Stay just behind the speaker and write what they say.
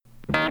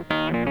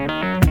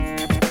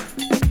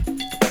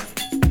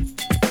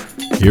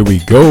Here we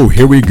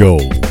go.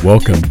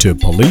 Welcome to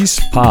Police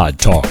Pod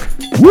Talk.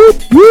 Whoop,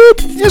 whoop,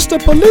 it's the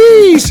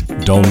police.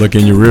 Don't look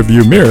in your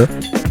rearview mirror.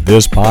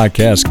 This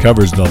podcast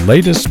covers the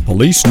latest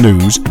police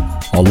news,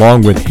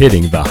 along with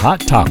hitting the hot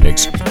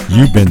topics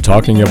you've been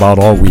talking about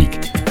all week.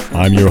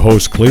 I'm your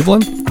host,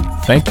 Cleveland.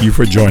 Thank you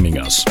for joining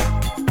us.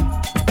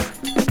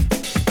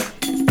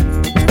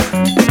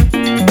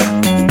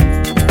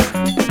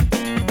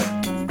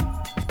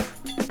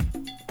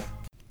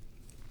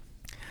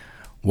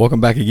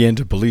 Welcome back again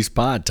to Police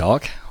Pod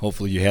Talk.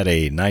 Hopefully you had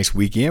a nice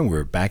weekend.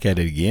 We're back at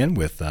it again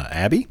with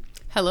Abby.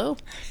 Hello.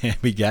 And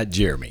we got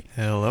Jeremy.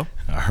 Hello.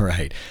 All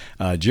right.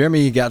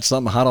 Jeremy got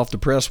something hot off the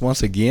press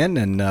once again,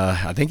 and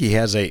I think he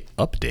has a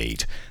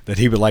update that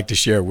he would like to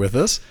share with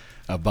us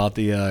about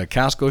the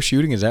Costco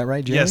shooting. Is that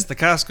right, Jeremy? Yes, the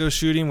Costco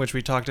shooting, which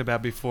we talked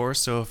about before,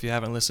 so if you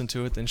haven't listened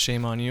to it, then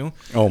shame on you.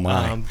 Oh,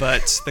 my.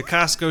 But the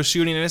Costco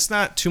shooting, and it's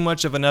not too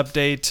much of an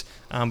update,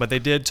 but they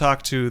did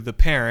talk to the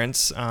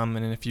parents, and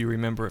if you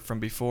remember it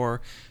from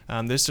before,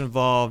 this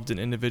involved an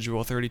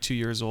individual, 32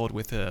 years old,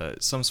 with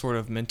some sort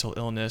of mental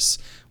illness,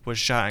 was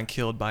shot and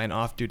killed by an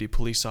off-duty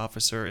police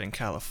officer in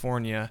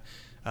California.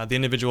 The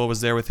individual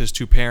was there with his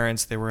two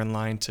parents. They were in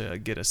line to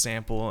get a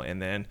sample, and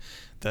then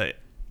the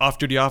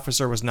off-duty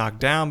officer was knocked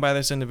down by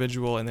this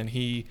individual, and then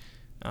he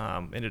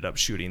ended up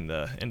shooting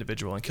the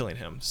individual and killing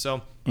him.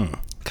 So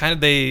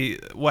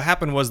what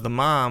happened was the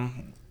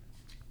mom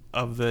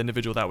of the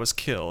individual that was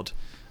killed,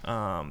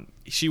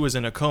 she was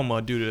in a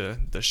coma due to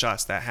the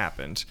shots that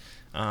happened.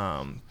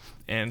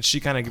 And she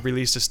kind of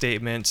released a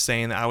statement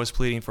saying that I was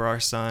pleading for our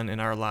son and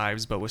our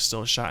lives, but was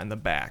still shot in the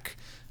back.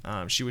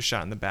 She was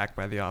shot in the back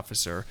by the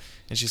officer.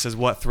 And she says,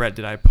 "What threat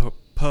did I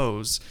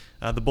pose?"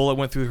 The bullet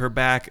went through her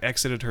back,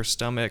 exited her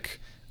stomach,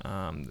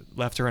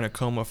 left her in a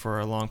coma for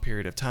a long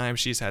period of time.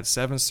 She's had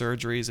 7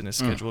 surgeries and is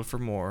scheduled for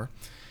more.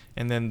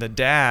 And then the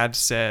dad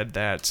said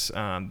that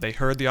they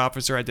heard the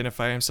officer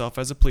identify himself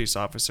as a police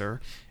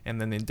officer,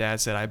 and then the dad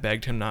said, "I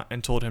begged him not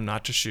and told him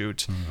not to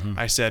shoot.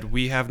 I said,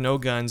 we have no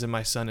guns and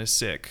my son is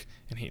sick."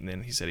 And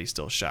then he said he's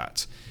still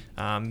shot.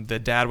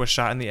 The dad was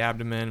shot in the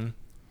abdomen.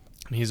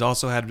 He's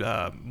also had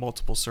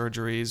multiple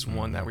surgeries,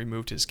 one that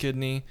removed his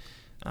kidney.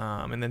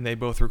 And then they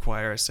both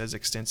require, it says,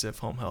 extensive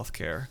home health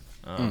care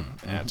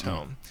at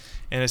home.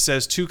 And it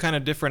says 2 kind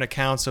of different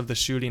accounts of the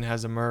shooting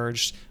has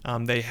emerged.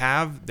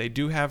 They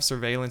do have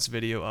surveillance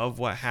video of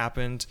what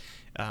happened.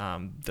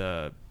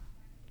 The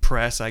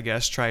press, I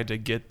guess, tried to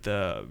get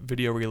the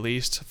video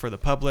released for the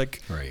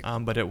public, right.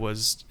 But it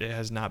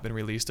has not been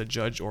released. A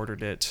judge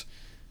ordered it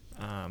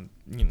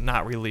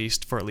not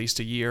released for at least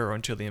a year or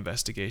until the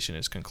investigation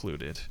is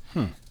concluded.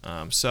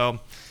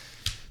 So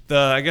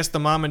I guess the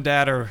mom and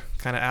dad are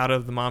kind of out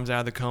of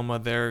the coma.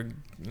 They're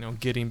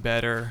getting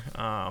better.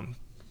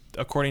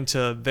 According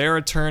to their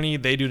attorney,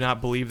 they do not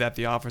believe that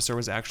the officer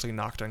was actually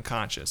knocked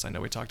unconscious. I know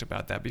we talked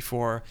about that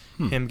before,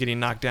 him getting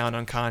knocked down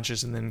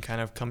unconscious and then kind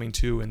of coming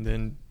to and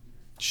then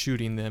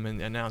shooting them and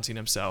announcing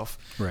himself.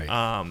 Right.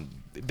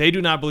 They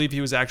do not believe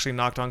he was actually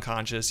knocked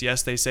unconscious.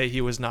 Yes, they say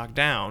he was knocked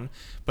down,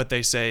 but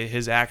they say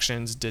his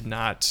actions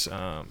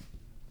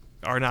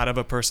are not of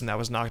a person that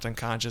was knocked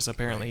unconscious.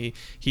 Apparently,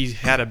 he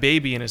had a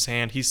baby in his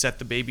hand. He set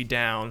the baby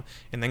down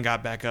and then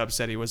got back up,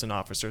 said he was an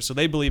officer. So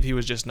they believe he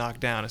was just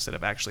knocked down instead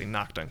of actually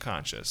knocked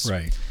unconscious.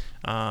 Right.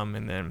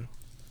 And then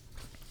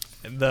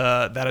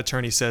that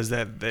attorney says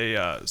that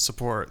they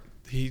support.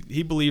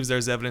 He believes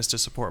there's evidence to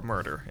support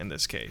murder in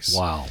this case.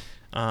 Wow.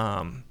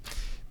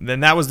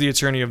 Then that was the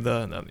attorney of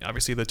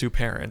obviously the 2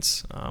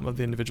 parents of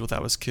the individual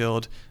that was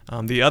killed.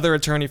 The other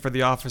attorney for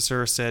the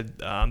officer said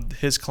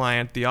his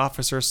client, the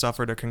officer,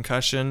 suffered a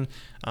concussion.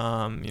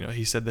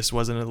 He said this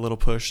wasn't a little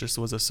push, this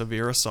was a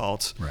severe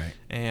assault. Right.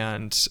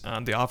 And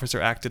the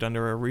officer acted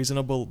under a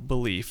reasonable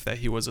belief that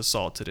he was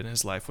assaulted and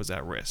his life was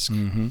at risk.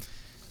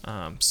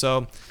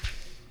 So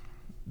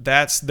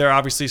they're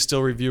obviously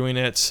still reviewing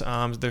it.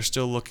 They're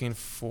still looking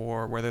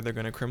for whether they're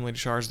going to criminally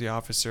charge the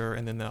officer,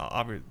 and then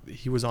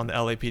he was on the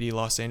LAPD,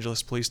 Los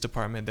Angeles Police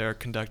Department. They're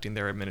conducting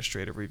their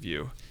administrative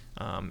review.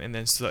 And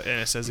it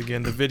says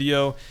again, the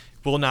video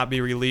will not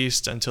be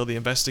released until the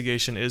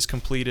investigation is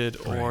completed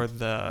or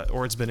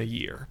it's been a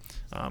year.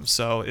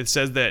 So it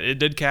says that it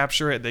did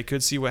capture it. They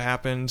could see what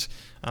happened.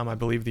 I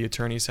believe the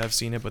attorneys have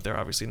seen it, but they're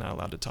obviously not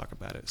allowed to talk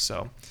about it.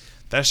 So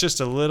that's just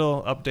a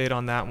little update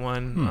on that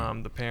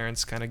one. The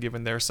parents kind of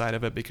giving their side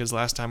of it because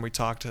last time we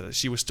talked,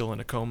 she was still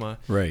in a coma,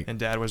 right, and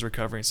dad was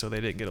recovering, so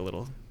they didn't get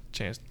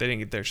They didn't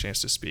get their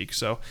chance to speak.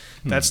 So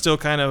that's still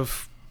kind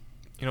of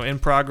in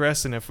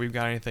progress. And if we've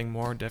got anything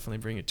more, definitely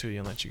bring it to you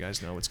and let you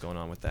guys know what's going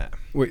on with that.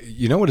 Well,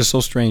 you know what is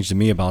so strange to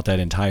me about that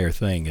entire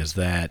thing is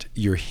that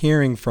you're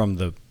hearing from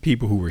the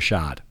people who were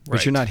shot,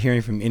 but you're not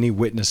hearing from any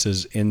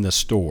witnesses in the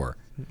store.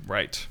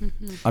 Right.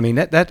 I mean,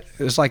 that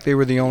it's like they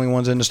were the only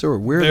ones in the store.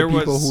 Where are the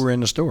people who were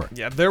in the store?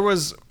 Yeah, there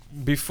was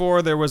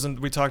before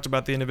we talked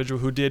about the individual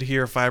who did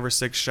hear 5 or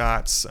 6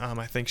 shots.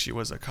 I think she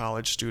was a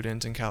college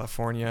student in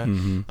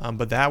California,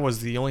 but that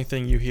was the only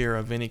thing you hear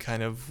of any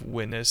kind of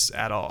witness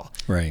at all.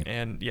 Right.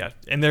 And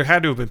and there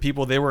had to have been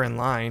people. They were in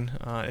line.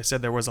 It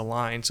said there was a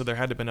line, so there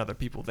had to have been other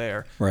people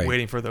there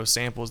waiting for those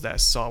samples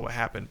that saw what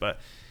happened. But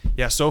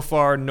yeah, so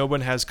far no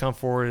one has come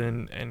forward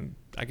and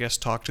I guess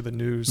talked to the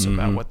news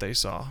about what they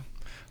saw.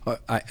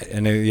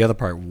 And the other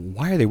part,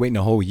 why are they waiting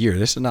a whole year?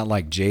 This is not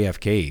like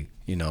JFK,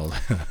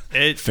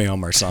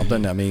 film or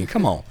something. I mean,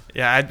 come on.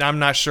 Yeah, I'm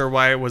not sure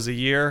why it was a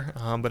year,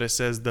 but it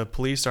says the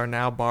police are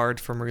now barred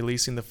from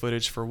releasing the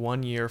footage for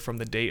 1 year from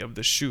the date of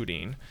the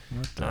shooting.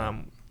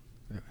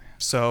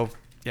 So,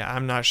 yeah,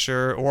 I'm not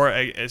sure. Or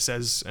it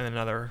says in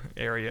another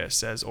area, it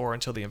says, or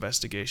until the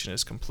investigation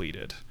is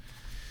completed.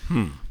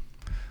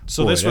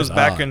 So this was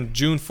back in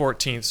June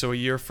 14th, so a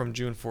year from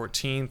June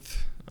 14th.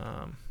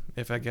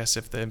 If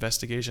the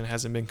investigation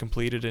hasn't been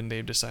completed and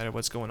they've decided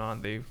what's going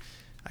on,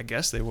 I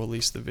guess they will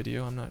release the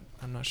video.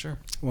 I'm not sure.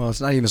 Well,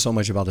 it's not even so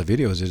much about the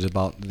videos. It's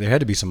about there had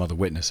to be some other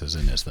witnesses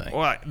in this thing.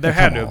 Well, there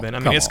had to have been. I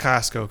mean, it's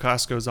Costco.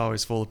 Costco's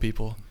always full of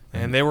people,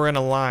 and they were in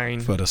a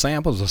line. For the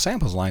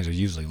samples lines are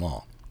usually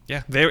long.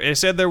 Yeah, it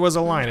said there was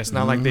a line. It's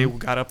not like they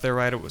got up there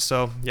right away.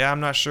 So yeah, I'm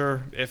not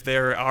sure if they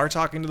are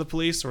talking to the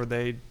police or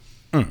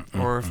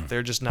or if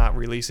they're just not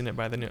releasing it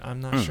by the new.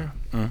 I'm not sure.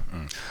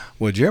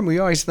 Well, Jim, we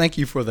always thank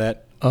you for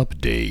that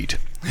update.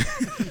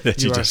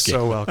 that you are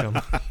so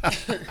welcome.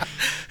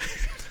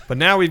 But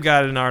now we've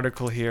got an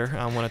article here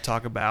I want to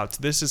talk about.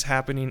 This is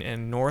happening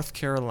in North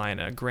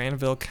Carolina,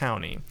 Granville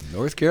County.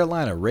 North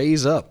Carolina,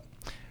 raise up.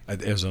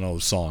 There's an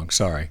old song.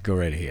 Sorry, go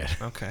right ahead.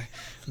 Okay.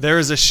 There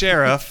is a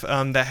sheriff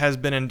that has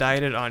been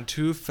indicted on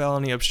 2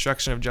 felony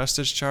obstruction of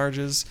justice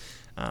charges.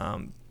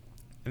 And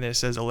it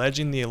says,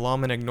 alleging the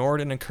lawman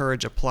ignored and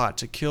encouraged a plot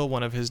to kill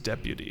one of his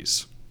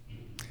deputies.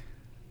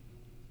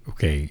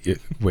 Okay,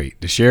 wait.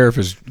 The sheriff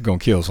is going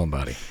to kill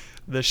somebody.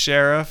 The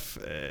sheriff,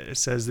 it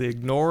says, they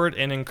ignored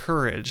and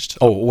encouraged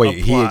a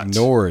he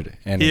ignored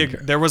and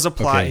there was a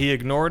plot. Okay. He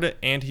ignored it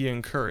and he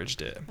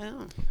encouraged it.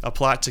 Oh. A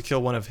plot to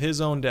kill one of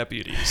his own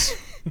deputies.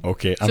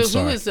 Okay, I'm sorry.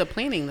 So who is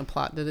planning the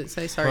plot? Did it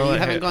say? Sorry, you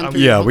haven't gone through.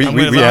 Yeah, we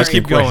asked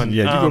you questions.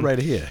 Yeah, you go right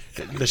ahead.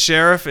 The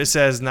sheriff, it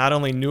says, not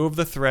only knew of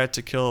the threat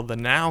to kill the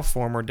now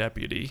former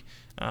deputy,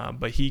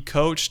 but he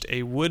coached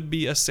a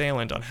would-be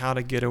assailant on how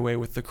to get away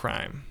with the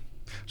crime.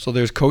 So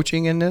there's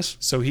coaching in this?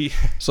 So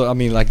I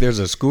mean, like there's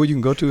a school you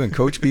can go to and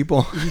coach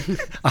people?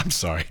 I'm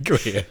sorry, go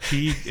ahead.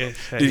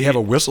 Did he have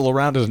a whistle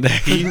around his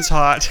neck? He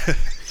taught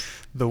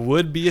the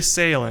would-be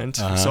assailant,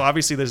 so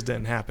obviously this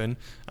didn't happen,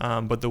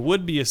 but the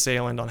would-be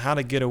assailant on how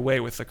to get away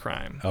with the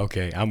crime.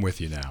 Okay, I'm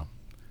with you now.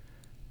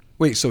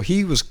 Wait, so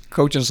he was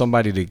coaching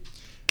somebody to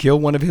kill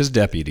one of his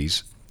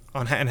deputies.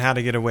 And how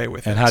to get away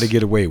with it. And how to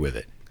get away with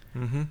it.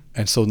 Mm-hmm.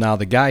 And so now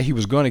the guy he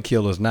was going to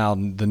kill is now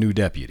the new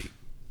deputy.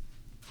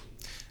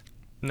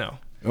 No.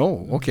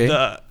 Oh, okay.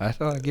 I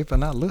thought I'd give for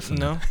not listening.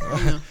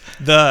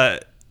 No.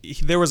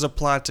 There was a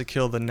plot to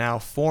kill the now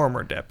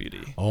former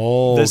deputy.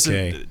 Oh,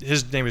 okay.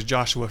 His name is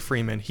Joshua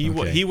Freeman. He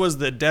was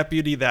the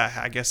deputy that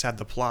I guess had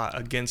the plot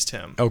against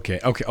him. Okay.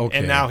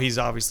 And now he's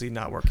obviously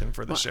not working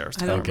for the sheriff's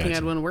department. I don't think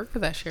I'd want to work for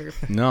that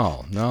sheriff.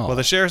 No. Well,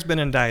 the sheriff's been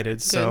indicted,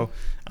 Good. so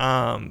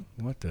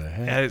what the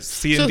heck?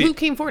 So who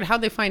came forward?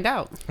 How'd they find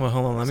out? Well,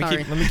 hold on. Let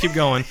me keep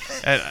going.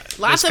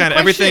 Lots of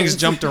everything's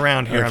jumped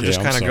around here. Okay, I'm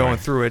just kind of going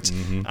through it.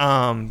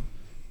 Mm-hmm.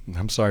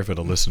 I'm sorry for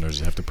the listeners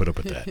who have to put up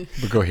with that.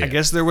 But go ahead. I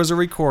guess there was a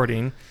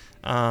recording.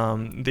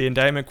 The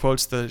indictment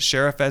quotes the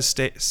sheriff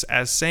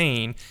as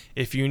saying,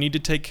 if you need to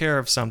take care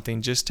of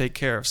something, just take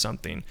care of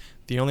something.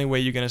 The only way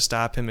you're going to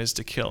stop him is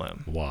to kill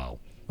him. Wow.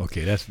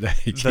 Okay, that's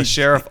The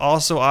sheriff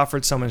also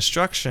offered some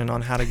instruction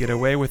on how to get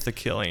away with the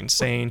killing,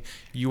 saying,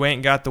 you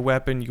ain't got the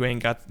weapon, you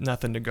ain't got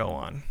nothing to go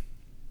on.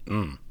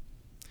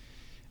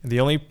 The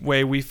only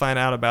way we find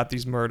out about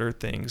these murder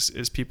things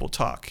is people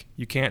talk.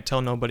 You can't tell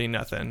nobody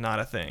nothing, not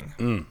a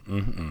thing.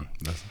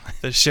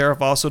 The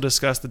sheriff also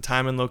discussed the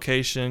time and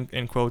location,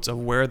 in quotes, of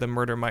where the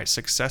murder might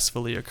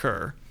successfully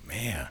occur.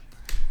 Man,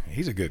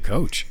 he's a good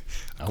coach.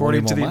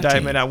 According to the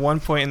indictment, at one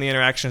point in the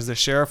interactions, the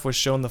sheriff was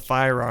shown the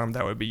firearm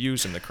that would be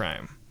used in the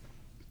crime.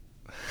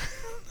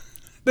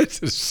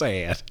 This is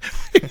sad.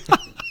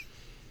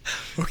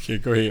 Okay,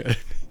 go ahead.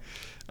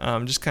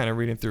 Just kind of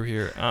reading through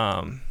here.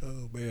 Oh,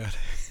 man.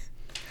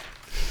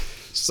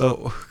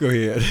 So go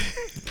ahead.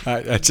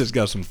 I just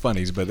got some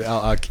funnies, but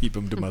I'll keep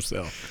them to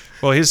myself.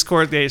 Well, his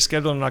court date is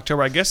scheduled in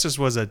October. I guess this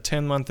was a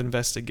 10-month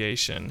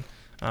investigation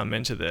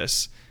into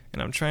this.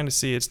 And I'm trying to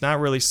see. It's not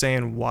really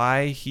saying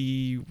why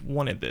he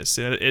wanted this.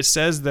 It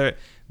says that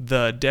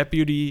the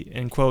deputy,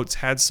 in quotes,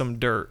 had some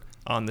dirt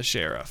on the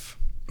sheriff.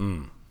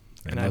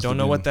 And I don't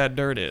know what that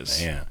dirt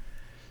is. Yeah.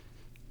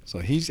 So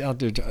he's out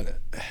there.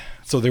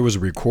 So there was a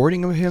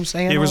recording of him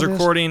saying all this? There was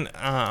a recording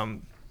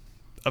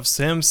of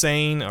him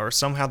saying, or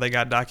somehow they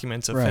got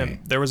documents of him.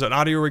 There was an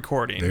audio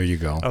recording. There you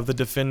go. Of the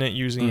defendant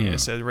using, it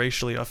said,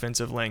 racially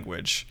offensive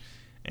language.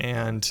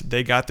 And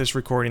they got this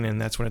recording, and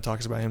that's when it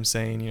talks about him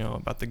saying,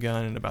 about the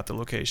gun and about the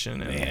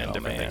location and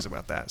different things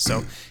about that.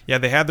 So, yeah,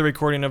 they had the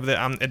recording of it.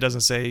 It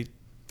doesn't say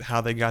how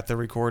they got the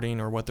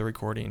recording or what the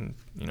recording,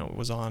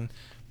 was on.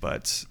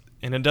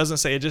 And it doesn't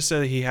say, it just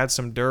said he had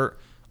some dirt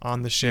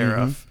on the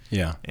sheriff. Mm-hmm.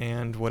 Yeah.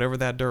 And whatever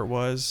that dirt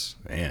was,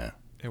 yeah,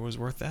 it was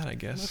worth that, I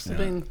guess. Must have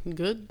been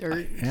good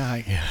dirt.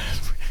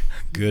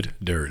 Good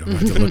dirt. I'm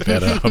going to look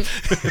that up.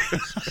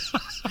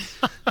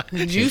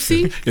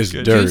 Juicy? It's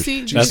good. dirt.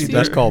 Juicy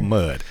That's called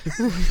mud.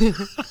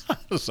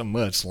 Some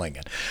mud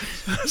slinging.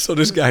 So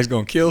this guy's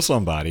going to kill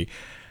somebody,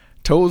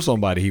 told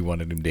somebody he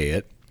wanted him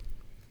dead.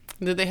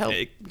 Did they help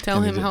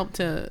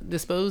to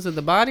dispose of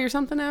the body or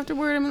something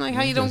afterward? I mean, like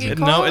how you don't get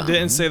caught? No, it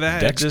didn't say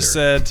that. Dexter. It just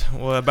said,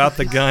 about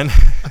the gun.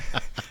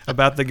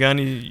 About the gun,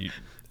 you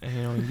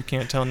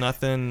can't tell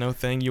nothing, no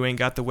thing. You ain't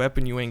got the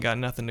weapon. You ain't got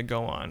nothing to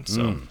go on.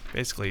 So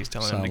basically, he's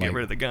telling him to get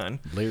rid of the gun.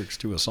 Lyrics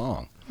to a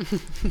song.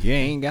 You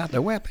ain't got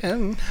the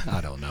weapon.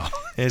 I don't know.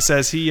 It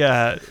says he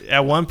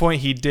at one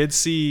point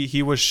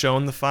he was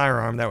shown the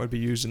firearm that would be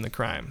used in the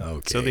crime.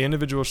 Okay. So the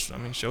individual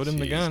showed him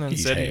the gun and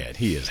said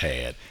he is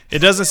had. It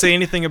doesn't say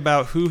anything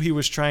about who he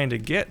was trying to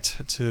get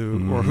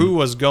to or who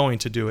was going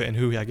to do it and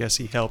who I guess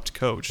he helped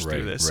coach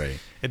through this. Right.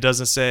 It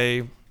doesn't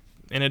say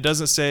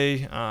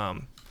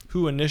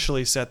who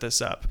initially set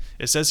this up.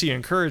 It says he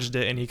encouraged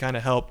it and he kind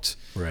of helped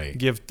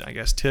give, I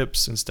guess,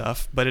 tips and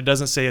stuff, but it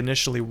doesn't say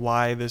initially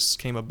why this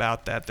came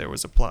about, that there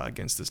was a plot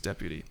against this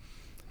deputy.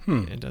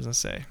 It doesn't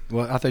say.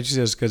 Well, I thought you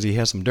said it's because he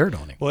has some dirt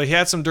on him. Well, he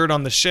had some dirt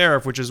on the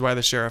sheriff, which is why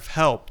the sheriff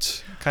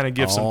helped kind of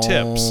give some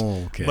tips.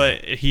 Okay.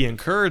 But he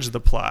encouraged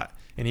the plot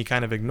and he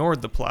kind of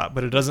ignored the plot,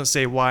 but it doesn't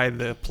say why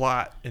the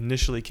plot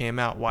initially came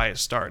out, why it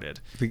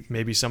started.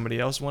 Maybe somebody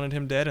else wanted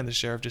him dead and the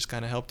sheriff just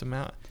kind of helped him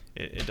out.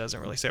 It doesn't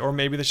really say. Or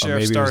maybe the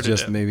sheriff started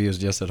it. Maybe it was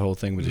just that whole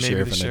thing with the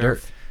sheriff and the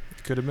dirt.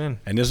 Could have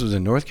been. And this was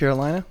in North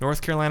Carolina?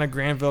 North Carolina,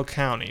 Granville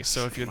County.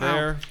 So if you're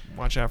there,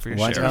 watch out for your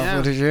sheriff. Watch out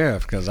for the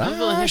sheriff, because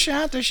I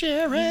shot the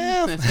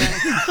sheriff.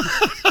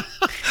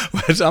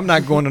 I'm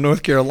not going to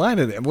North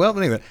Carolina. Well,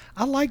 anyway,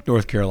 I like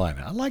North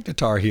Carolina. I like the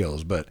Tar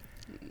Heels, but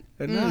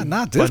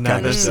not this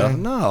kind of stuff.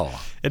 No.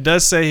 It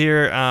does say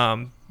here,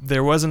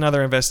 there was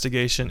another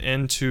investigation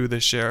into the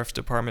sheriff's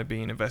department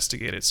being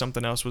investigated.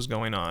 Something else was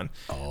going on.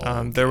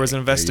 There was an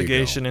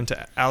investigation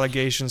into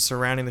allegations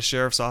surrounding the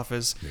sheriff's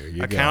office,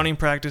 accounting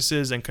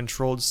practices, and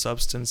controlled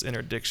substance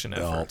interdiction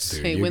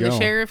efforts. When the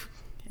sheriff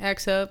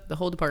acts up, the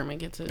whole department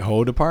gets it. The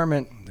whole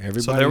department.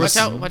 Everybody.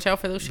 So watch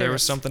out for those sheriffs. There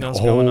was something else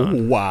going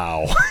on.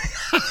 Wow.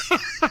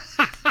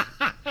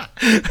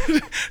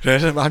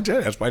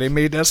 That's why they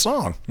made that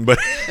song. But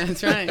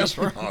that's right. That's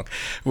wrong.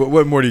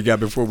 What more do you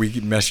got before we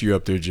mess you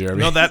up there,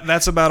 Jeremy? No,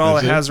 that's about all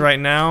it has right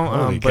now.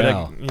 Holy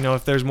cow.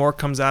 If there's more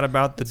comes out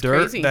about the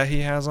dirt that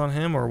he has on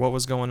him or what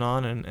was going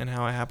on and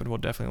how it happened, we'll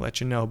definitely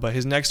let you know. But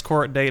his next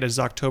court date is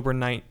October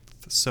 9th,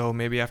 so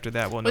maybe after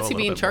that we'll know a little bit more.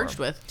 What's he being charged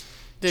with?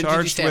 Did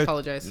you say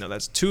apologize? No,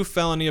 that's 2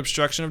 felony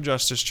obstruction of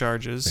justice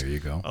charges. There you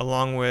go.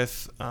 Along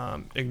with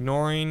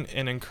ignoring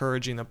and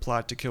encouraging the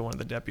plot to kill one of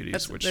the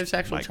deputies. There's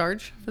actual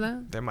charge for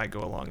that? That might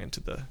go along into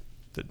the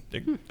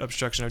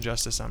obstruction of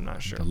justice. I'm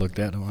not sure. To look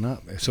that one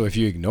up. So if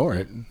you ignore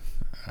it.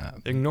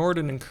 Ignored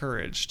and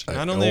encouraged.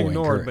 Not only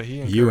ignored, but he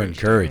encouraged. You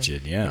encourage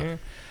it, yeah.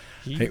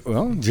 Hey,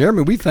 well,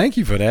 Jeremy, we thank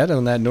you for that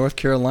on that North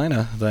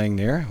Carolina thing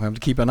there. We'll have to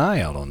keep an eye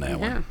out on that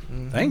one.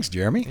 Mm-hmm. Thanks,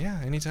 Jeremy. Yeah,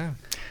 anytime.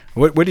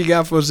 What do you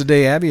got for us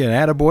today, Abby? An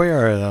attaboy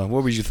or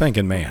what was you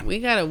thinking, man? We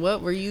got a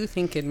what were you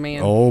thinking,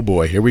 man? Oh,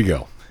 boy. Here we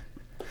go.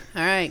 All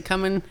right,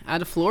 coming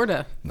out of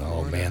Florida.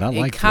 Oh, man, I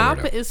like Florida.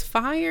 A cop is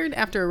fired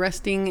after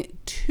arresting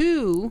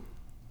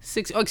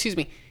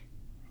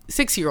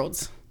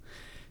 6-year-olds.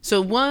 So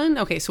we're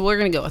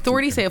going to go.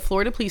 Authorities say a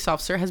Florida police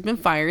officer has been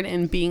fired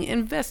and being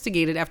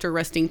investigated after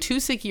arresting 2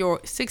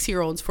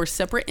 6-year-olds for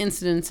separate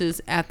incidences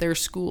at their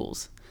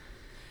schools.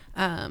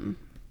 The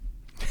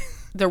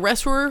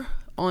arrests were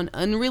on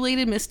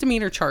unrelated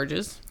misdemeanor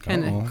charges.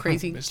 Kind of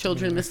crazy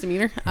children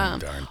misdemeanor.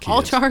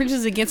 All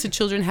charges against the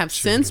children have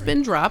since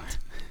been dropped.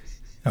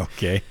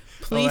 Okay.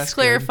 Police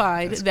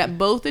clarified that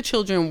both the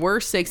children were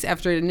 6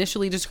 after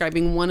initially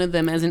describing one of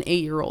them as an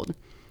 8-year-old.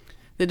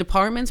 The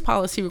department's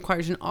policy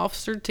requires an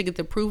officer to get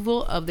the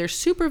approval of their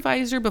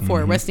supervisor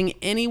before arresting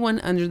anyone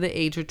under the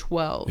age of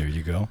 12. There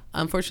you go.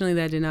 Unfortunately,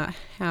 that did not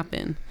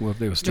happen. Well, if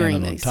they were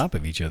standing on top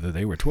of each other,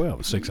 they were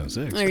 12, 6 and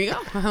 6. There you go.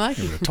 I like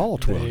it. They were a tall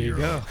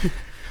 12-year-old.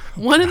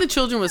 One of the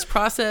children was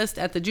processed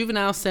at the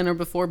juvenile center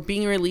before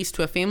being released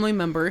to a family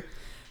member.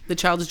 The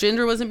child's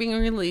gender wasn't being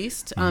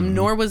released,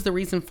 nor was the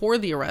reason for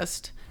the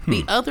arrest.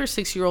 The other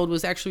 6-year-old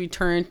was actually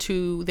returned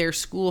to their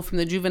school from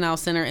the juvenile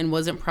center and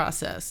wasn't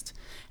processed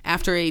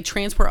after a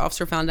transport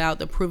officer found out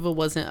the approval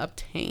wasn't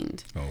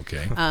obtained.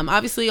 Okay.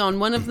 Obviously, on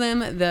one of them,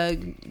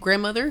 the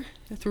grandmother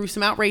threw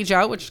some outrage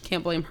out, which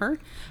can't blame her.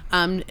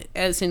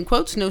 As in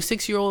quotes, no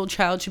 6-year-old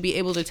child should be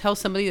able to tell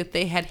somebody that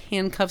they had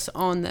handcuffs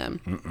on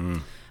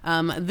them.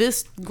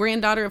 This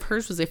granddaughter of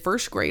hers was a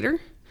first grader.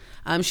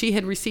 She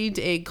had received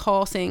a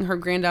call saying her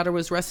granddaughter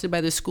was arrested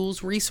by the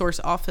school's resource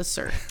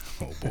officer.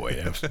 Oh,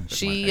 boy.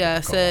 She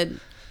said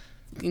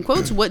in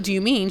quotes, "What do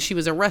you mean she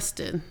was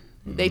arrested?"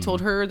 They told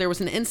her there was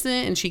an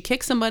incident and she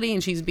kicked somebody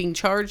and she's being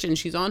charged and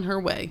she's on her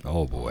way.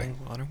 Oh, boy.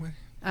 On her way.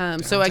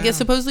 So I guess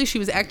supposedly she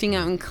was acting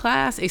out in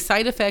class, a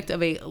side effect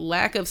of a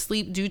lack of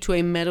sleep due to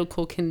a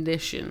medical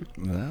condition.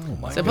 Oh,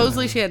 my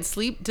Supposedly she had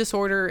sleep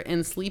disorder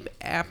and sleep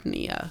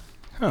apnea.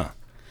 Huh.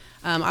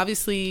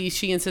 Obviously,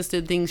 she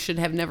insisted things should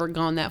have never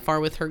gone that far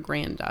with her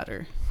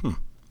granddaughter.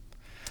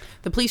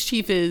 The police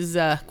chief is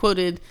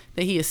quoted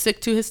that he is sick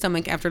to his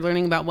stomach after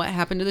learning about what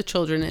happened to the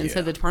children and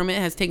said the department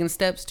has taken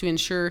steps to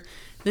ensure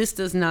this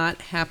does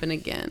not happen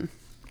again.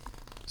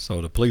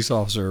 So the police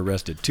officer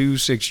arrested 2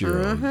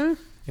 6-year-olds.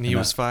 And he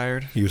was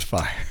fired. He was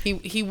fired.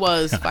 He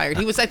was fired.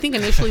 He was, I think,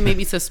 initially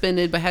maybe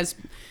suspended, but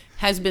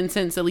has been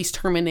since at least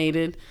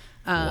terminated.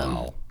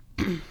 Wow.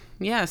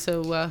 Yeah,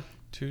 so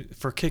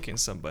For kicking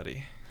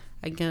somebody.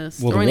 I guess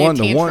Well, throwing a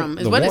tantrum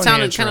is what it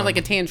sounded kind of like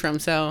a tantrum.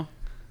 So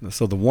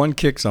the one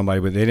kicked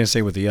somebody, but they didn't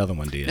say what the other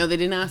one did. no, they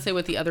did not say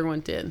what the other one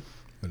did.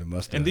 But it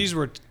must have. And these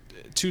were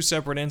 2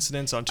 separate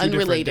incidents on 2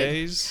 different Unrelated.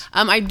 days.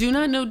 I do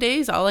not know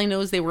days. All I know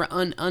is they were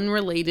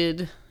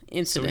unrelated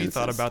So incidences. he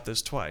thought about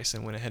this twice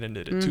and went ahead and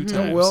did it 2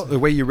 times. Well, the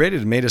way you read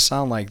it made it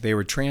sound like they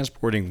were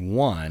transporting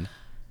one.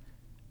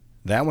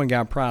 That one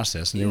got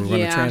processed, and they were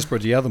going to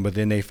transport the other one, but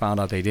then they found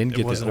out they didn't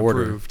get the wasn't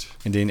order, approved.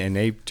 and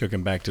they took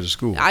him back to the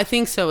school. I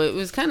think so. It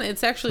was kind of.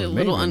 It's actually a It may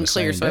little have been the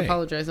unclear, same so I day.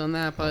 apologize on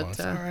that. But That's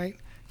all right.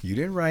 You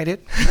didn't write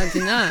it. I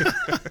did not.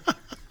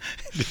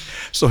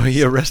 So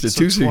he arrested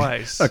So 2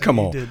 twice come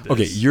he on. did this.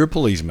 Okay, you're a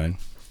policeman.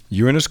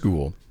 You're in a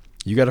school.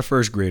 You got a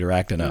first grader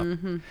acting up.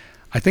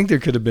 I think there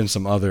could have been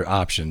some other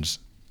options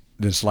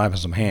than slapping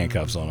some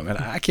handcuffs on him. And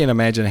I can't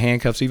imagine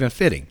handcuffs even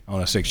fitting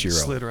on a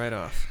 6-year-old. Slid right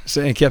off.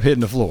 So, and kept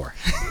hitting the floor.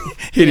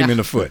 Hit him in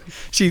the foot.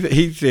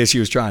 He said she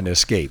was trying to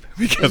escape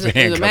because the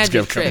It was a handcuffs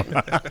magic kept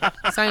trick.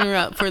 coming. Sign her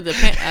up for the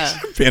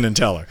Penn and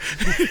Teller.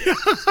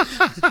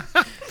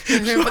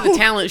 for the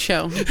talent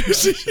show.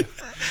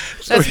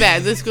 That's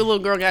bad. This good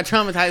little girl got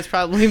traumatized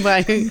probably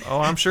by. Oh,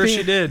 I'm sure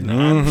she did.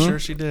 I'm sure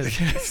she did.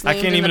 I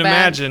can't in even the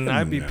back. imagine.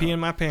 I'd be peeing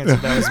my pants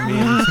if that was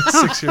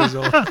me, 6 years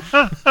old.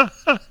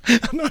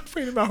 I'm not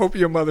afraid of. I hope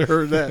your mother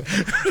heard that.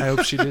 I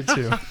hope she did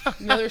too.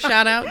 Another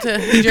shout out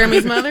to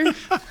Jeremy's mother.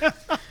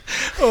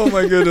 Oh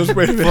my goodness!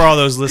 Wait a For minute. all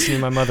those listening,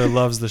 my mother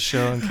loves the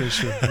show. In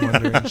case you're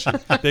wondering, she's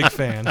a big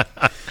fan.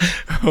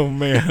 Oh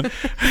man.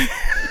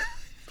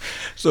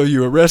 So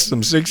you arrest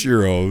some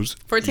 6-year-olds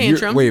For a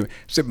tantrum. Wait.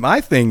 So my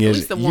thing is,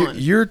 least the one.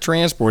 you're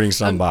transporting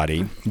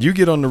somebody. You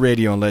get on the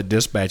radio and let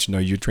dispatch know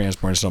you're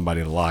transporting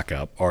somebody to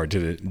lockup or to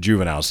the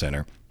juvenile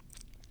center.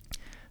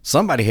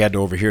 Somebody had to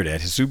overhear that.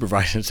 His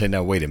supervisor said,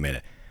 "Now wait a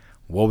minute.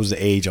 What was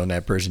the age on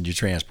that person you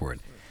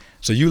transported?"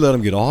 So you let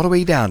them get all the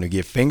way down to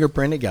get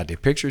fingerprinted, got their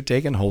picture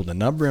taken, hold the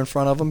number in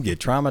front of them, get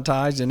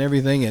traumatized and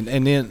everything, and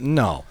then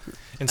no.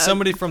 And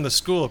somebody from the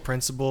school, a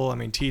principal,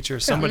 teacher,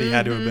 somebody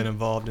had to have been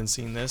involved and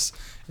seen this.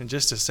 And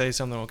just to say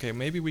something, okay,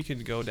 maybe we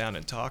could go down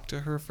and talk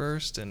to her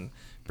first and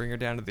bring her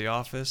down to the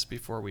office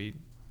before we...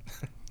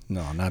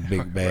 No, not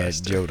Big Bad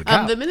Arrested. Joe the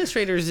cop. The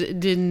administrators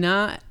did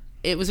not.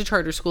 It was a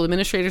charter school.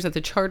 Administrators at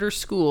the charter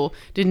school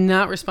did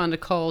not respond to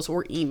calls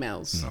or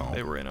emails. No.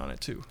 They were in on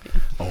it too.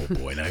 Oh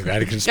boy, now I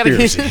got a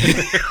conspiracy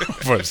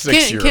for a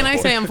 6-year-old. Can I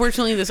say,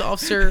 unfortunately, this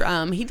officer,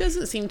 he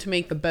doesn't seem to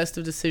make the best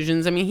of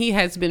decisions. He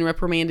has been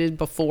reprimanded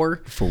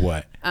before. For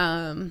what?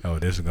 Oh,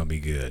 this is gonna be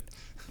good.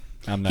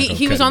 I'm not.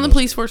 He was on the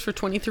police force for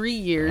 23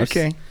 years.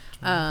 Okay.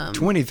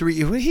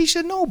 23. He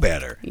should know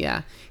better.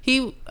 Yeah.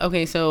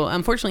 So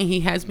unfortunately,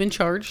 he has been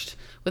charged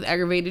with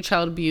aggravated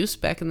child abuse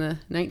back in the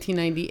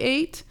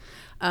 1998.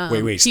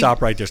 Wait.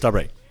 Stop right there. Stop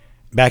right.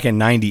 Back in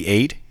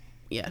 '98,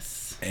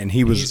 Yes. and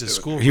he was He's a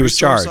school he was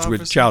resource charged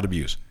with officer? child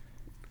abuse.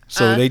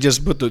 So they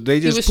just put the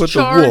He was wolf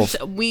charged.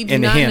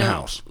 in the hen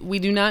house. We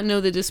do not know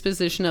the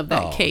disposition of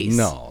that case.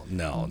 No.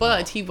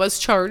 But he was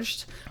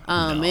charged.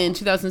 In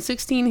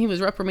 2016, he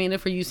was reprimanded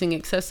for using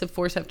excessive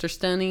force after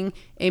stunning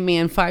a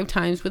man 5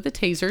 times with a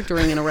taser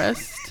during an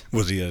arrest.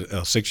 Was he a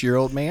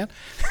 6-year-old man?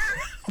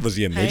 Was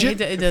he a midget?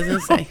 It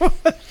doesn't say.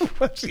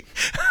 Was he?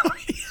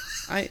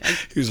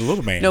 He was a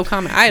little man. No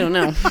comment. I don't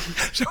know.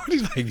 So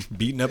he's like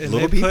beating up And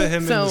little they people. put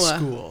him So, in the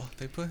school.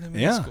 They put him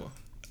in Yeah. the school.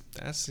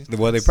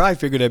 Well, they probably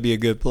figured that'd be a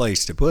good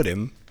place to put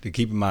him to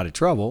keep him out of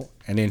trouble.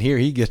 And then here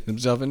he gets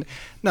himself in.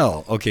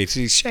 No, okay.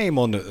 See, shame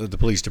on the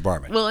police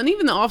department. Well, and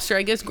even the officer,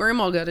 I guess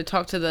Grandma got to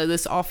talk to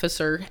this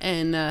officer,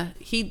 and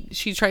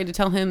she tried to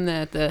tell him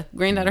that the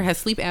granddaughter has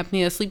sleep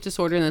apnea, sleep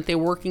disorder, and that they're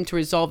working to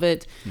resolve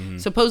it.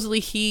 Supposedly,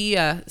 he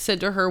said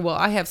to her, "Well,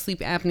 I have sleep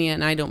apnea,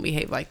 and I don't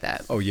behave like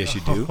that." Oh, yes,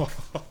 you do.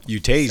 You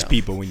tase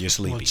people when you're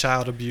sleepy. Well,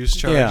 child abuse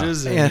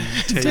charges yeah. and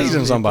Tasing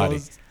people.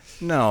 somebody.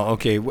 No,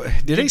 okay.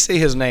 Did they say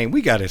his name?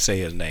 We got to say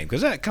his name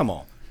because come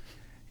on,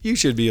 you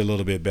should be a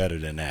little bit better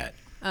than that.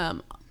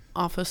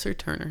 Officer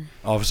Turner.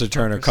 Officer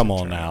Turner, come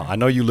on now. I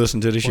know you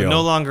listen to the show. Well,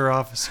 no longer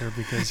officer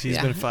because he's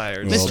Yeah. been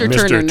fired. Well, Mr.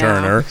 Turner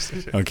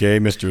now. Okay,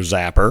 Mr.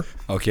 Zapper.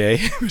 Okay,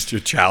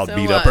 Mr. Child So,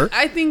 Beat Upper.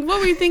 I think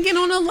what were you thinking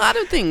on a lot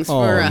of things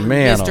Oh for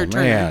man, Mr. oh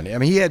Turner?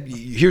 man.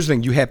 Here's the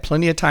thing. You had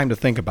plenty of time to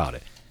think about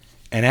it.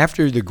 And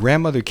after the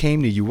grandmother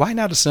came to you, why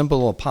not a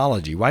simple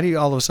apology? Why do you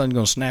all of a sudden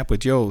going to snap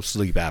with your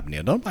sleep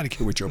apnea? Nobody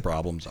care what your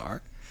problems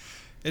are.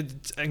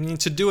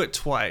 To do it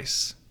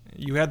twice.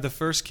 You had the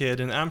first kid,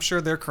 and I'm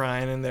sure they're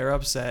crying and they're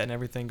upset and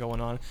everything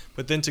going on.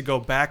 But then to go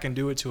back and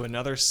do it to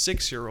another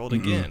 6-year-old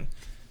again,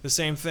 the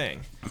same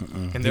thing.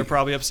 And they're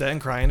probably upset and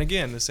crying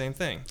again, the same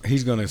thing.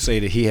 He's going to say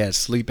that he had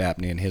sleep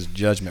apnea and his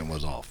judgment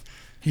was off.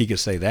 He could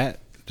say that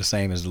the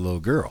same as the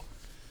little girl.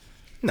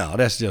 No,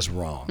 that's just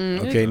wrong.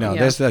 Okay, no,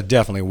 that's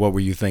definitely what were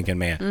you thinking,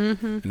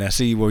 man? Now,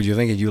 see, what were you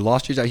thinking? You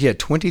lost your job. You had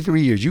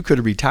 23 years. You could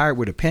have retired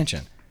with a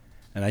pension.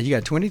 And now you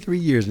got 23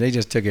 years, and they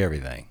just took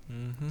everything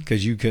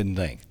because you couldn't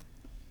think.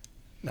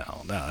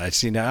 No.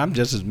 See, now I'm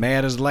just as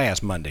mad as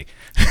last Monday.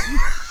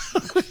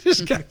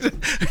 You got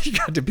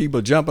the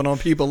people jumping on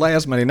people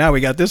last Monday. Now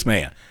we got this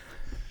man.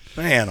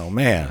 Man, oh,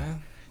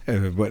 man.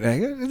 But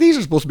these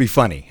are supposed to be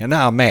funny, and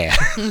now I'm mad.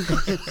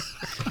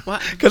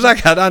 Because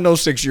I know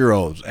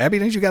 6-year-olds. Abby,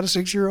 didn't you got a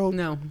 6-year-old?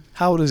 No.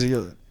 How old is he?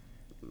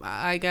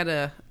 I got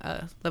a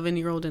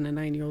 11-year-old and a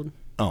 9-year-old.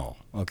 Oh,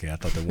 okay. I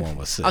thought the one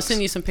was 6. I'll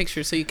send you some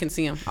pictures so you can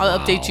see him. I'll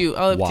update you.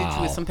 I'll update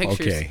you with some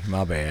pictures. Okay,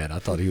 my bad. I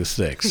thought he was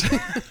 6.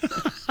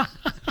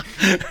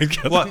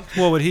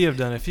 What would he have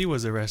done if he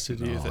was arrested,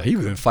 do you think? He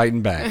would have been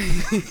fighting back.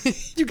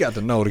 You got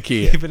to know the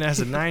kid. Even as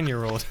a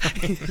 9-year-old.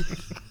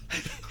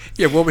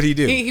 Yeah, what would he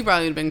do? He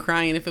probably would have been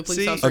crying if a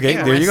police officer okay,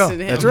 came there you go.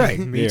 arrested him. That's right.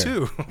 Me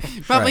too.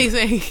 Probably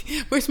say,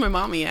 "Where's my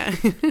mommy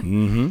at?"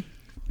 And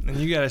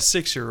you got a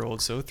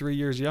 6-year-old, so 3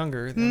 years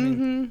younger. I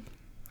mean,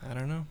 I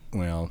don't know.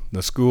 Well,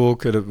 the school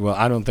could have. Well,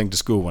 I don't think the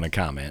school want to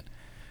comment.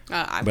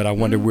 But I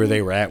wonder where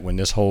they were at when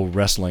this whole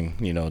wrestling,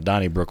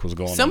 Donnybrook was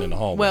going on in the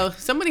hallway. Well,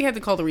 somebody had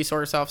to call the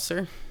resource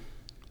officer.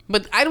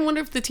 But I don't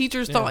wonder if the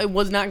teachers thought it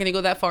was not going to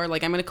go that far.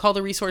 Like, I'm going to call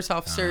the resource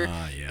officer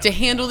to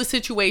handle the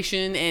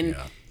situation, and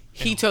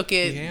he took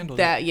it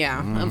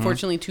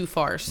unfortunately too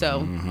far.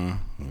 So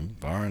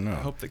far enough.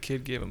 I hope the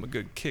kid gave him a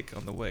good kick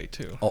on the way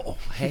too. Oh,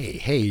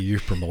 hey, you're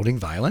promoting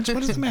violence?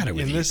 What is the matter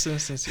with you? In this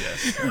instance,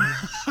 yes.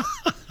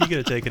 He could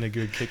have taken a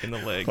good kick in the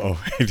leg. Oh,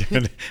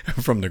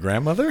 from the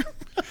grandmother?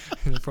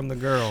 From the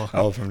girl.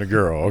 Oh, from the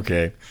girl.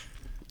 Okay.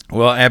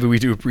 Well, Abby, we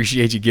do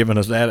appreciate you giving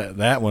us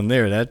that one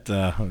there. That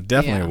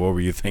definitely what were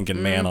you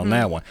thinking, man, on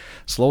that one.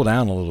 Slow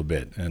down a little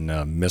bit. And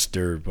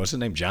Mr. what's his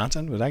name,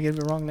 Johnson? Did I give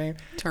the wrong name?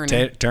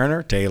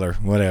 Turner. Taylor,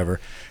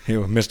 whatever.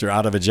 Mr.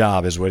 Out of a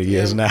Job is what he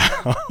is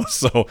now.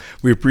 So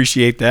we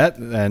appreciate that.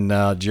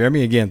 And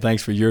Jeremy, again,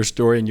 thanks for your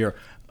story and your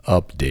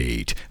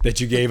update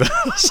that you gave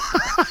us.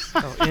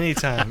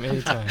 Anytime.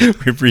 We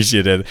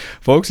appreciate it.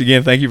 Folks,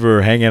 again, thank you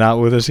for hanging out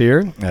with us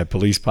here at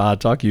Police Pod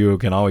Talk. You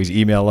can always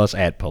email us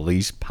at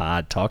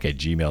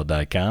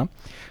policepodtalk@gmail.com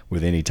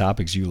with any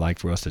topics you'd like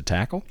for us to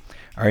tackle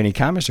or any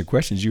comments or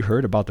questions you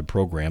heard about the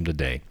program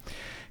today.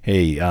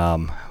 Hey,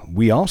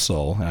 we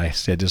also, I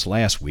said this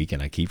last week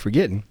and I keep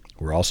forgetting,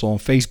 we're also on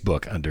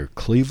Facebook under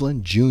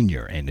Cleveland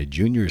Junior, and the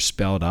Junior is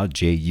spelled out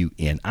Junior.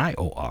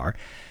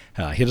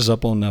 Hit us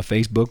up on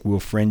Facebook.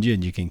 We'll friend you,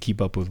 and you can keep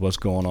up with what's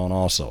going on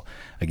also.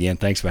 Again,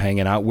 thanks for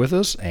hanging out with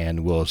us,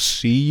 and we'll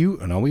see you.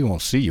 No, we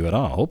won't see you at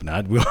all. I hope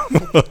not. We'll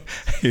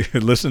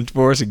listen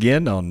for us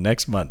again on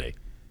next Monday.